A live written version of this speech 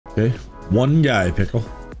Okay, one guy, Pickle.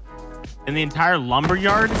 In the entire lumber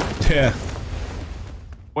yard? Yeah.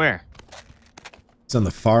 Where? It's on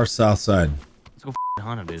the far south side. Let's go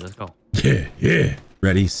hunt him, dude. Let's go. Yeah, yeah.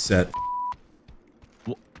 Ready, set.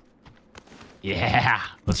 Yeah.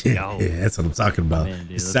 Let's go. Yeah, that's what I'm talking about. Man,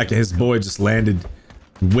 dude, his boy just landed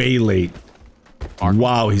way late.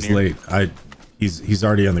 Wow, he's late. He's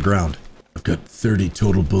already on the ground. I've got 30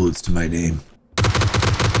 total bullets to my name.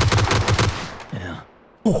 Yeah.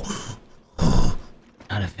 Oh.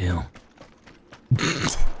 How'd it feel?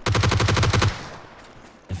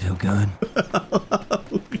 I feel good.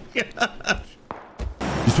 Oh, gosh.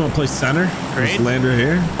 You just want to play center? Crates? Just land right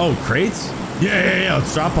here. Oh, crates? Yeah.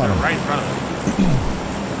 Let's drop on them. Right in front of him.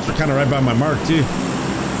 They're kind of right by my mark, too.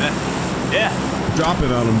 Yeah. Drop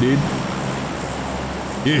it on them, dude.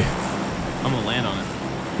 Yeah. I'm gonna land on it.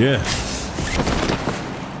 Yeah.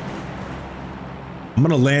 I'm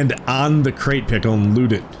gonna land on the crate, Pickle, and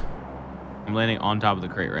loot it. I'm landing on top of the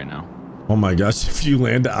crate right now. Oh my gosh, if you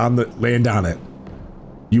land on it.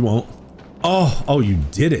 You won't. Oh, you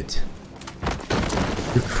did it.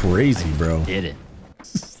 You're crazy, bro. Did it.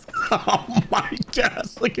 Oh my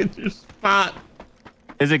gosh, look at your spot.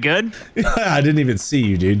 Is it good? I didn't even see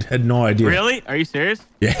you, dude. Had no idea. Really? Are you serious?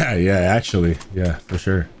 Yeah, actually. Yeah, for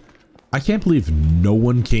sure. I can't believe no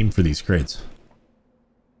one came for these crates.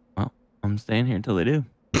 Well, I'm staying here until they do.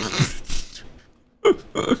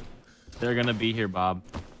 They're gonna be here, Bob.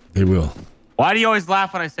 They will. Why do you always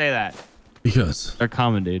laugh when I say that? Because they're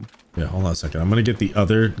coming, dude. Yeah, hold on a second. I'm gonna get the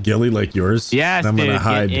other ghillie like yours. Yes, I'm gonna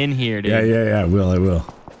hide get in here, dude. Yeah. I will.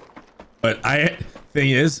 But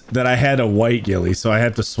thing is that I had a white ghillie, so I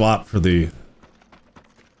had to swap for the.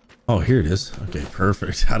 Oh, here it is. Okay,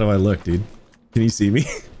 perfect. How do I look, dude? Can you see me?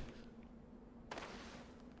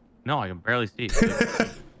 No, I can barely see.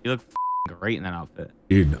 You look great in that outfit,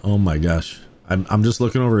 dude. Oh my gosh, I'm just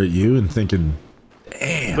looking over at you and thinking,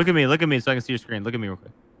 damn. Look at me, so I can see your screen. Look at me real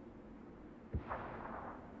quick.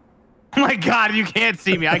 Oh my god, you can't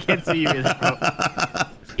see me. I can't see you either, bro.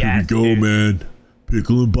 Yes, here we go, dude. Man.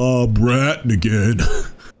 Pickle and Bob ratting again.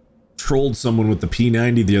 Trolled someone with the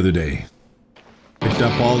P90 the other day. Picked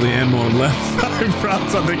up all the ammo and left 5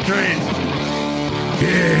 rounds on the crate.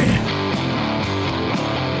 Yeah.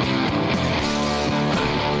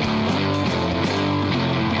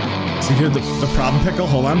 See here the problem, Pickle?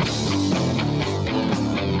 Hold on.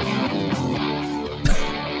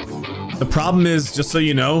 The problem is, just so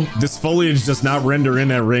you know, this foliage does not render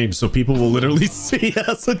in at range, so people will literally see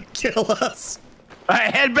us and kill us. All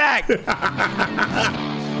right, head back.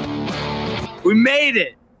 We made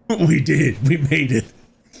it. We did. We made it.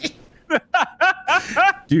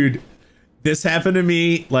 Dude, this happened to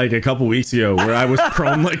me like a couple weeks ago where I was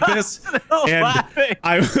prone like this. And laughing.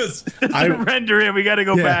 I render it. We got to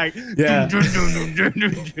go back. Yeah.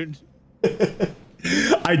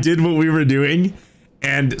 I did what we were doing.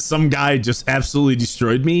 And some guy just absolutely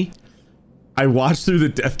destroyed me. I watched through the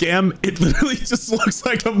death cam. It literally just looks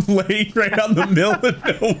like I'm laying right on the middle of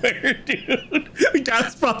nowhere, dude. The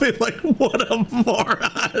guy's probably like, what a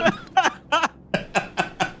moron.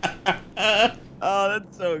 Oh,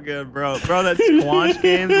 that's so good, bro. Bro, that Squanch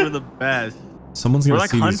games were the best. Someone's gonna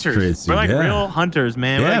see hunters. These crates, We're like real hunters,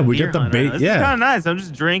 man. Yeah, like we get the bait. This is kind of nice. I'm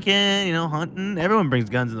just drinking, you know, hunting. Everyone brings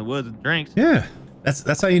guns in the woods and drinks. Yeah,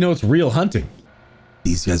 that's how you know it's real hunting.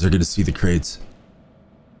 These guys are gonna see the crates.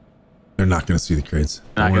 They're not gonna see the crates.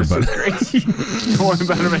 Don't worry about it. Don't worry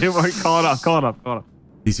about it anymore. Call it off. Call it off. Call it off.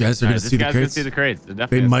 These guys are gonna see the crates. Gonna see the crates.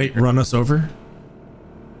 They might run us over.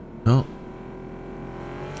 No.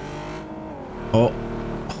 Oh,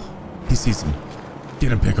 he sees him.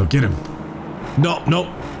 Get him, Pickle. Get him. No.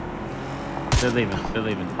 They're leaving. They're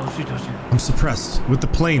leaving. Oh shoot! Oh shoot! I'm suppressed with the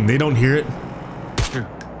plane. They don't hear it. True.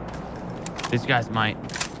 These guys might.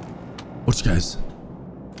 Which guys?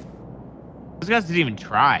 Those guys didn't even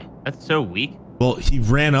try. That's so weak. Well, he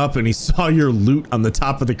ran up and he saw your loot on the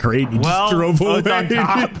top of the crate. And he just drove away. It's on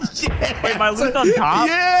top. Yeah, wait, my loot's on top?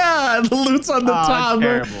 Yeah, the loot's on the top.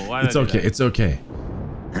 Terrible. Why it's okay. It's okay.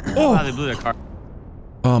 Oh, wow, they blew their car.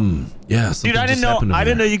 Yeah. Dude, I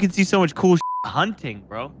didn't know you could see so much cool hunting,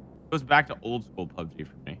 bro. It goes back to old school PUBG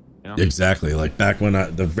for me. You know? Exactly. Like back when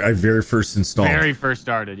I very first installed. Very first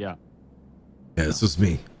started, yeah. Yeah, this was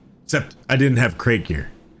me. Except I didn't have crate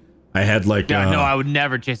gear. I had like no, I would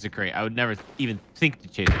never chase a crate. I would never even think to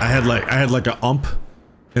chase it. I had like a ump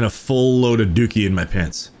and a full load of dookie in my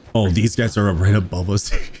pants. Oh, these guys are right above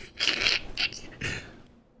us. What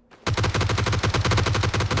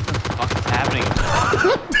the fuck is happening?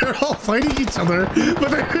 They're all fighting each other.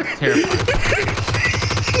 But terrible.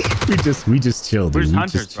 we just chilled. We're just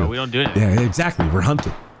hunters, bro. We don't do anything. Yeah, exactly. We're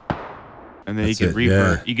hunting. And then you could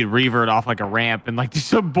revert. Yeah. You could revert off like a ramp and like do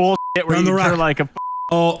some bullshit where you turn like a.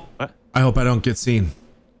 Oh, what? I hope I don't get seen.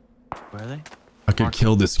 Where are they? I could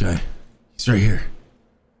kill this guy. He's right here.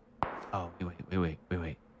 Oh, wait.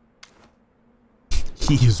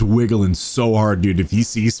 He is wiggling so hard, dude. If he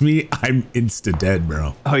sees me, I'm insta dead,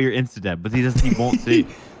 bro. Oh, you're insta dead, but he won't see.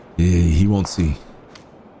 Yeah, he won't see.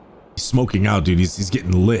 He's smoking out, dude. He's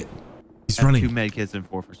getting lit. He's running. 2 med kits and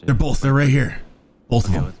 4 for sale. They're right here. Both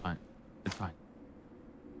of them. It's fine.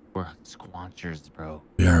 We're squanchers, bro.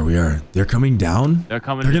 We are. They're coming down. They're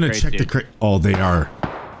coming. They're gonna check the crate. Oh, they are.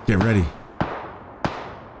 Get ready.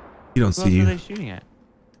 He don't see you. Who are they shooting at?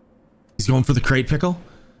 He's going for the crate, Pickle.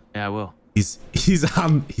 Yeah, I will. He's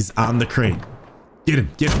on the crate. Get him.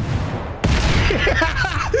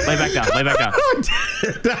 Lay back down. I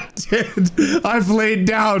did. I've laid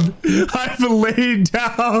down.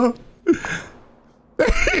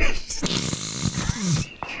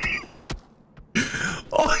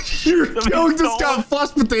 Oh, your dog just got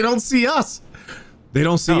flushed, but they don't see us. They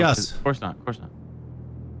don't see us. Of course not.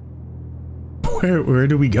 Where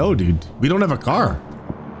do we go, dude? We don't have a car.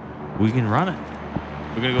 We can run it.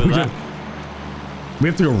 We're gonna go left. We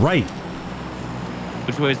have to go right.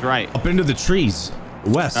 Which way is right? Up into the trees.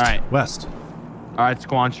 West. All right. West. All right,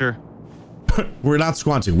 Squancher. We're not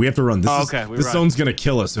squanching. We have to run. This zone's gonna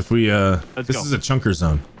kill us if we this is a chunker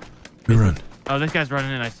zone. We run. Oh, this guy's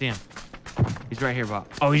running in. I see him. He's right here, Bob.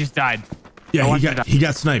 Oh, he just died. Yeah, he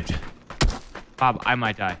got sniped. Bob, I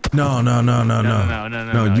might die. No. No.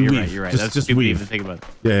 You're right. That's just stupid weave. to think about.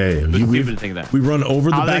 Yeah. You stupid to think of that. We run over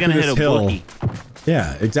the back of this hill.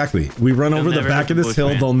 Yeah, exactly. We run over the back of this hill.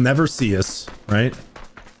 They'll never see us, right?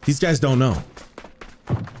 These guys don't know.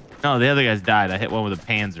 No, the other guys died. I hit one with a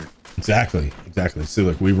Panzer. Exactly. See,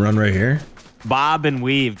 look, we run right here. Bob and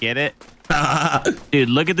weave, get it? Dude,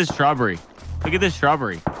 look at this shrubbery. There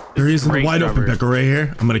he is in the wide open, Pickle, right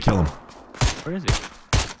here. I'm gonna kill him. Where is he?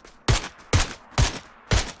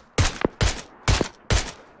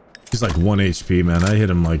 He's like 1 HP, man. I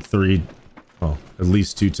hit him like at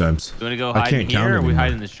least 2 times. You want to go hide in here, or are we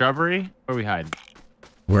hide in the shrubbery? Or are we hide?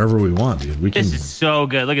 Wherever we want, dude. This is so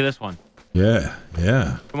good. Look at this one. Yeah.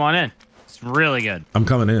 Come on in. It's really good. I'm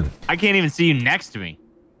coming in. I can't even see you next to me.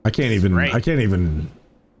 I can't even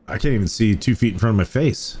see 2 feet in front of my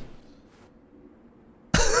face.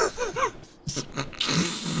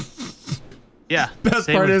 Yeah. Best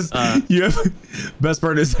part is you have a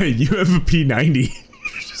P90.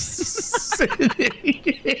 Sitting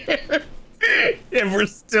here. And we're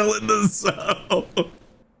still in the zone.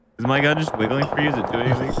 Is my gun just wiggling for you? Is it doing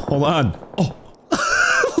anything? Hold on. Oh.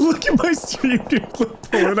 Look at my stream, dude. Look,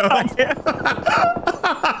 pull it up.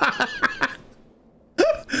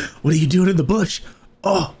 What are you doing in the bush?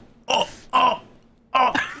 Oh.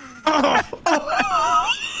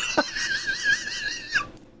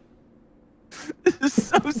 This is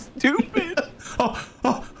so stupid.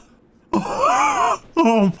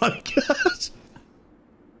 Oh my gosh.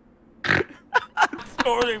 I'm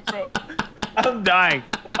snorting, bro. I'm dying.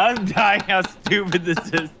 How stupid this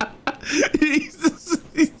is.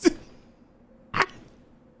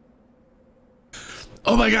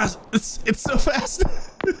 Oh my gosh, it's so fast.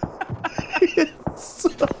 It's so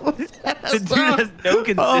fast. The dude has no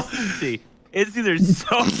consistency. It's either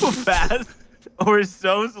so fast or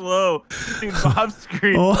so slow. Dude, Bob's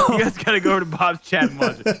screen. You guys gotta go over to Bob's chat and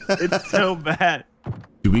watch it. It's so bad.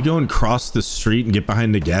 Do we go and cross the street and get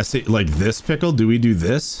behind the gas station like this, Pickle? Do we do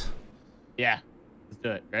this? Yeah. Let's do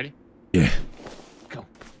it. Ready? Yeah. Go.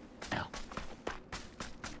 Now.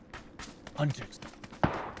 Hunters.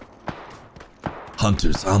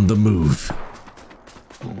 Hunters on the move.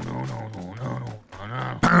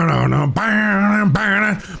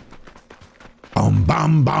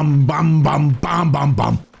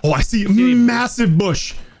 Oh, I see a massive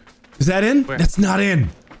bush. Is that in? Where? That's not in.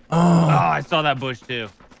 Oh, I saw that bush too.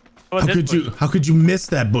 How could you miss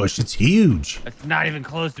that bush? It's huge. It's not even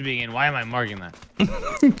close to being in. Why am I marking that?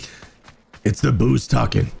 It's the booze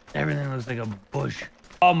talking. Everything looks like a bush.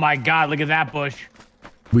 Oh my god, look at that bush.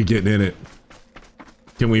 We getting in it.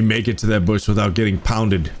 Can we make it to that bush without getting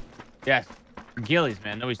pounded? Yes. We're Gillies,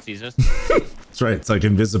 man. Nobody sees us. That's right. It's like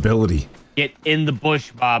invisibility. Get in the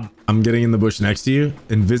bush, Bob. I'm getting in the bush next to you.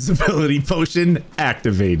 Invisibility potion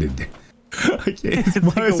activated. I can't. It's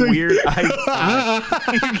like a weird ice.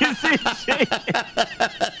 You can see it shaking.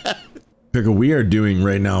 Pickle, we are doing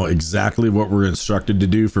right now exactly what we're instructed to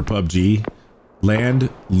do for PUBG. Land,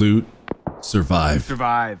 loot, survive.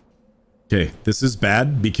 Survive. Okay, this is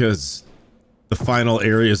bad because the final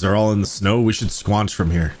areas are all in the snow. We should squanch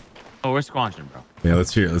from here. Oh, we're squanching, bro. Yeah,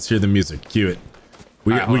 let's hear the music. Cue it.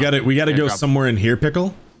 We gotta go somewhere in here,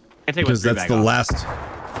 Pickle. Because that's the last.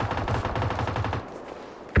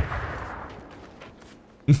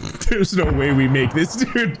 There's no way we make this,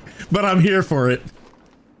 dude. But I'm here for it.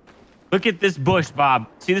 Look at this bush, Bob.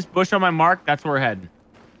 See this bush on my mark? That's where we're heading.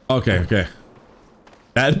 Okay, okay.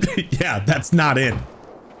 Yeah, that's not in.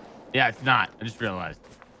 Yeah, it's not. I just realized.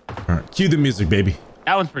 All right, cue the music, baby.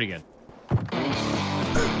 That one's pretty good.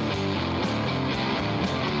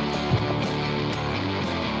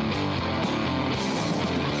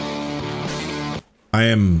 I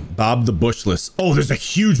am Bob the Bushless. Oh, there's a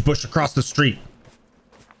huge bush across the street.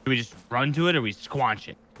 Do we just run to it or we squanch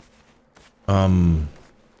it?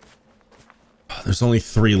 There's only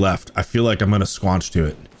 3 left. I feel like I'm gonna squanch to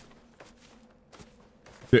it.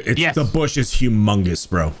 Yes. The bush is humongous,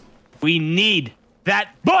 bro. We need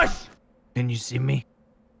that bush. Can you see me?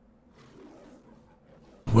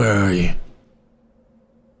 Where are you?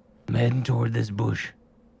 I'm heading toward this bush.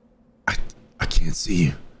 I can't see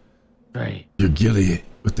you. Right. You're gilly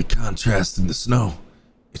with the contrast in the snow.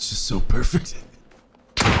 It's just so perfect.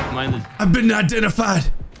 I've been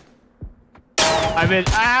identified.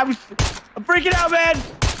 I'm freaking out, man.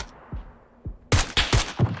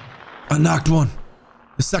 I knocked one.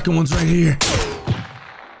 The second one's right here.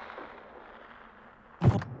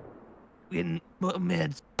 Getting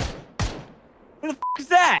meds. Who the f is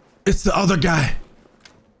that? It's the other guy.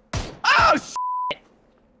 Oh,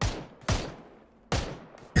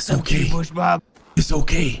 It's okay. Bush, Bob. It's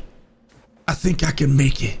okay. I think I can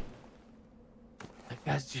make it. I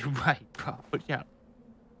guess you're right, Bob. Watch out.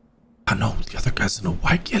 I know the other guy's in a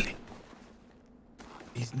white ghillie.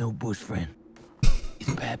 He's no bush friend. He's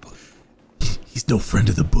a bad bush. He's no friend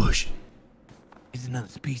of the bush. He's another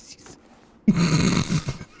species.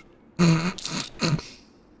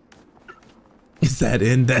 Is that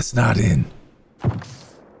in? That's not in.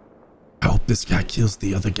 I hope this guy kills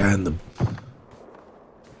the other guy in the...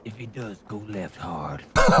 If he does, go left hard.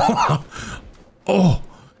 Oh,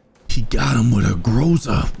 he got him with a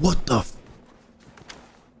groza. What the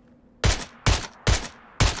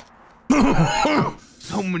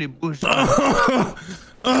So many bushes. Oh,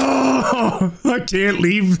 I can't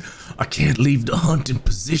leave the hunting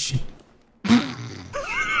position.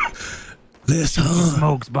 Let's hunt.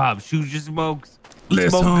 Smokes, Bob. Shoot your smokes. Let's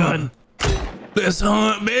Smoke hunt. gun. Let's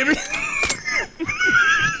hunt, baby.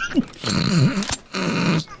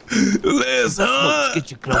 Let's hunt. Smokes,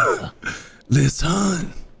 get you closer. Let's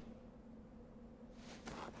hunt.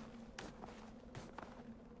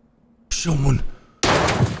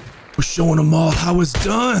 We're showing them all how it's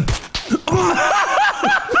done.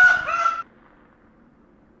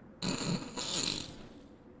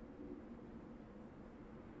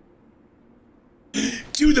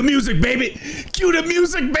 Cue the music, baby. Cue the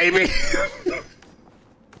music, baby.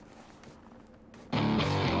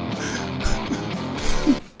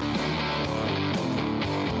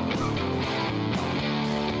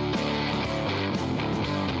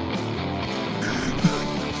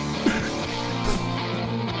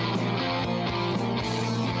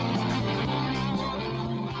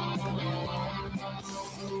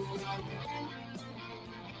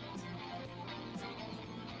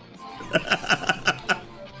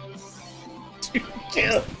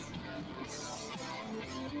 Kill.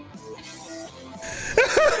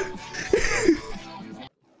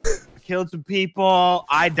 Killed some people.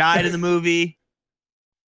 I died in the movie.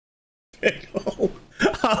 Pickle.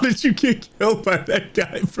 How did you get killed by that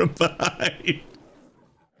guy from behind?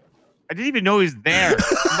 I didn't even know he was there.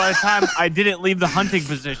 By the time I didn't leave the hunting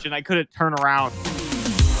position, I couldn't turn around.